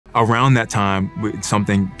Around that time,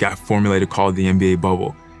 something got formulated called the NBA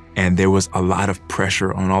bubble. And there was a lot of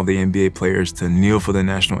pressure on all the NBA players to kneel for the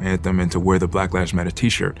national anthem and to wear the Black Lives Matter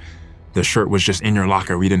t-shirt. The shirt was just in your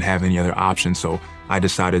locker. We didn't have any other option. So I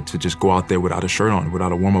decided to just go out there without a shirt on,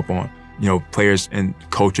 without a warm-up on. You know, players and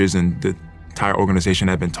coaches and the entire organization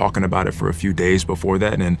had been talking about it for a few days before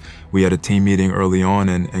that. And we had a team meeting early on,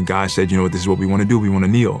 and guys said, you know, this is what we want to do. We want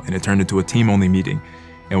to kneel. And it turned into a team-only meeting.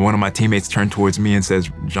 And one of my teammates turned towards me and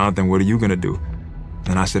says, Jonathan, what are you going to do?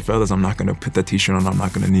 And I said, fellas, I'm not going to put that t-shirt on. I'm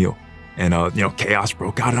not going to kneel. And, you know, chaos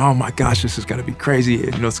broke out. And, oh, my gosh, this is going to be crazy.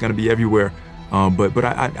 You know, it's going to be everywhere. But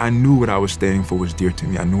I knew what I was standing for was dear to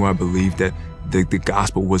me. I knew I believed that the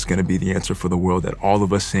gospel was going to be the answer for the world, that all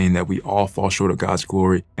of us saying that we all fall short of God's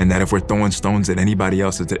glory, and that if we're throwing stones at anybody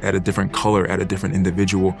else, at a different color, at a different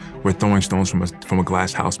individual, we're throwing stones from a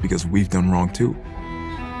glass house because we've done wrong too.